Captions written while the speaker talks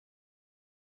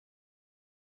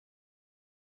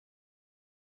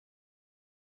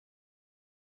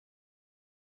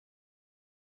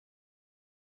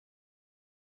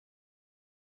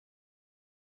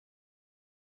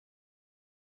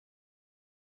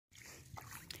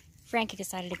Frankie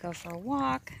decided to go for a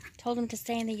walk. Told him to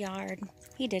stay in the yard.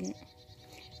 He didn't.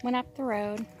 Went up the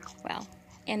road. Well,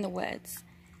 in the woods.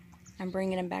 I'm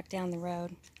bringing him back down the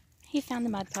road. He found the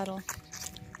mud puddle.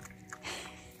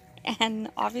 And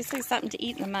obviously something to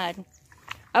eat in the mud.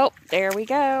 Oh, there we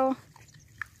go.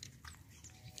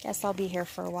 Guess I'll be here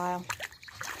for a while.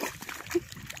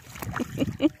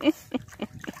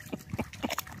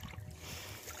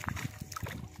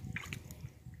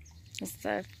 It's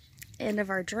the end of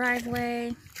our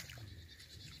driveway.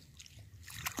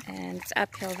 And it's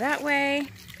uphill that way.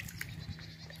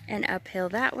 And uphill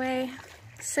that way.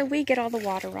 So we get all the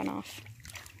water runoff.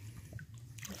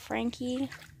 Frankie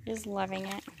is loving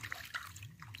it.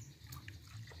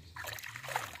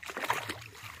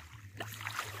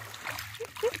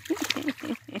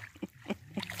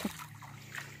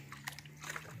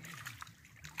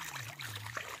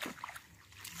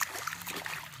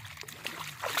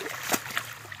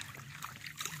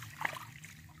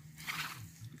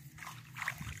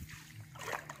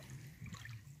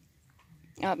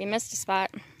 Oh, you missed a spot.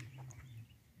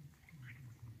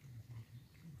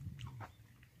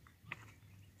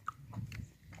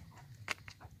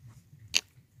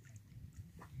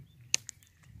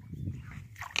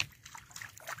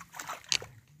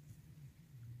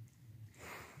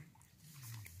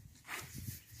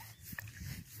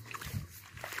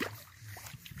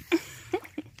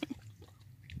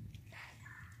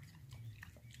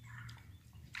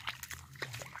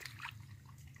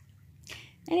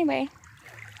 Anyway,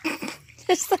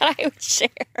 just thought I would share.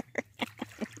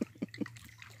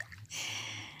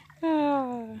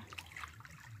 Oh.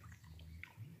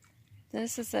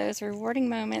 This is those rewarding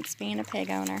moments being a pig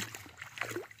owner.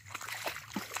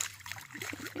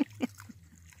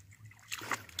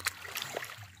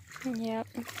 Yep.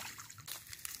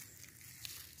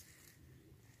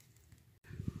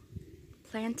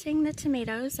 Planting the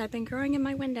tomatoes I've been growing in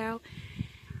my window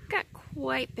got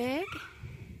quite big.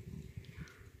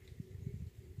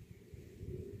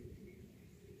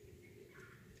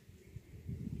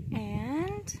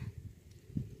 And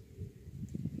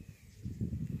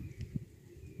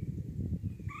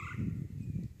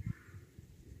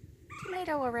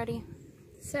tomato already.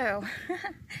 So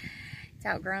it's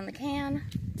outgrown the can,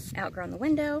 outgrown the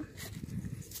window.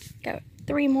 Got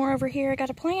 3 more over here I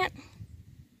gotta plant.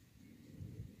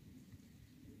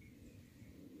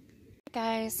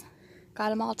 Guys, got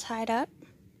them all tied up,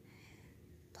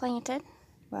 planted.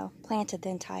 Well, planted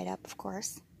then tied up, of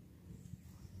course.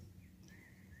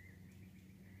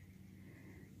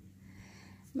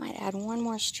 Might add one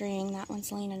more string. That one's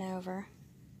leaning over.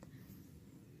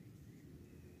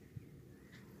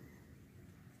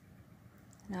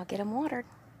 And I'll get them watered.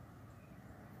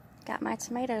 Got my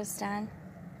tomatoes done.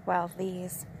 Well,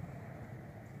 these.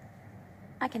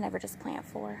 I can never just plant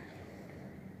 4.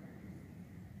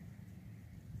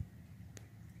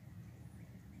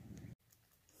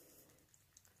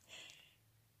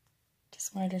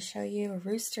 Just wanted to show you a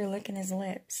rooster licking his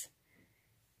lips.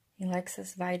 He likes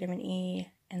this vitamin E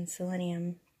and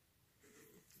selenium.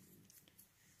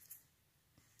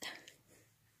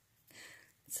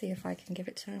 Let's see if I can give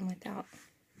it to him without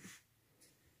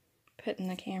putting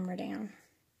the camera down.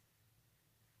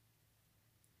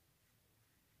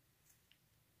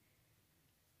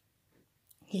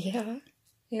 Yeah,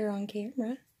 you're on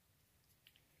camera.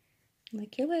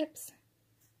 Lick your lips.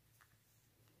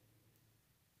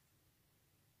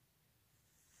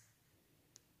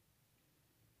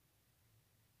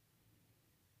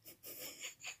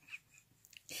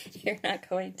 You're not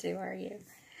going to, are you?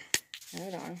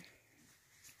 Hold on.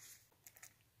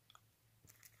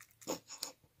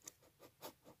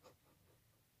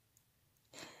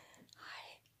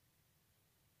 Hi.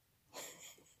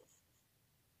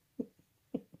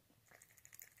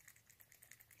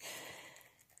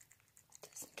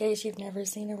 Just in case you've never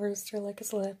seen a rooster lick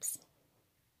his lips.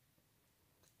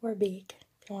 Or beak,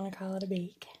 if you want to call it a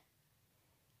beak.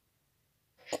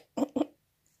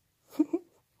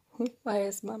 Why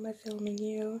is Mama filming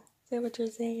you? Is that what you're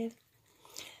saying?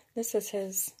 This is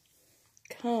his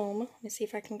comb. Let me see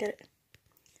if I can get it.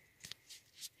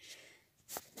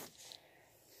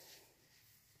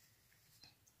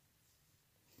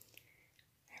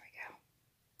 There we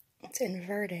go. It's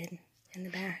inverted in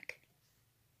the back.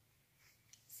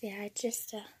 See, I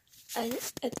just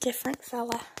a different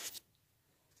fella.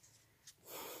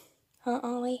 Huh,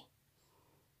 Ollie?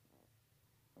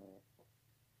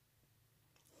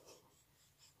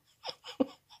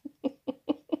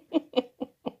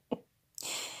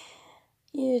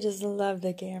 You just love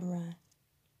the camera.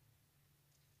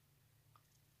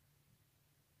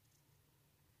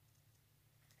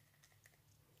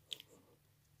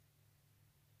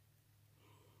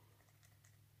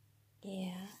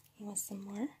 with some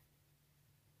more.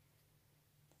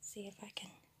 Let's see if I can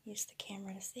use the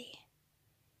camera to see.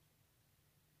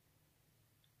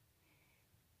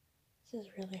 This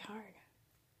is really hard.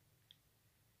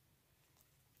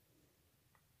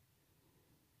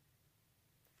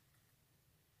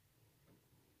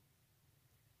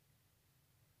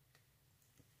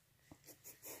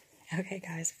 Okay,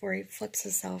 guys, before he flips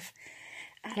himself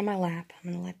out of my lap,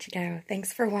 I'm going to let you go.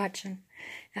 Thanks for watching.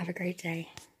 Have a great day.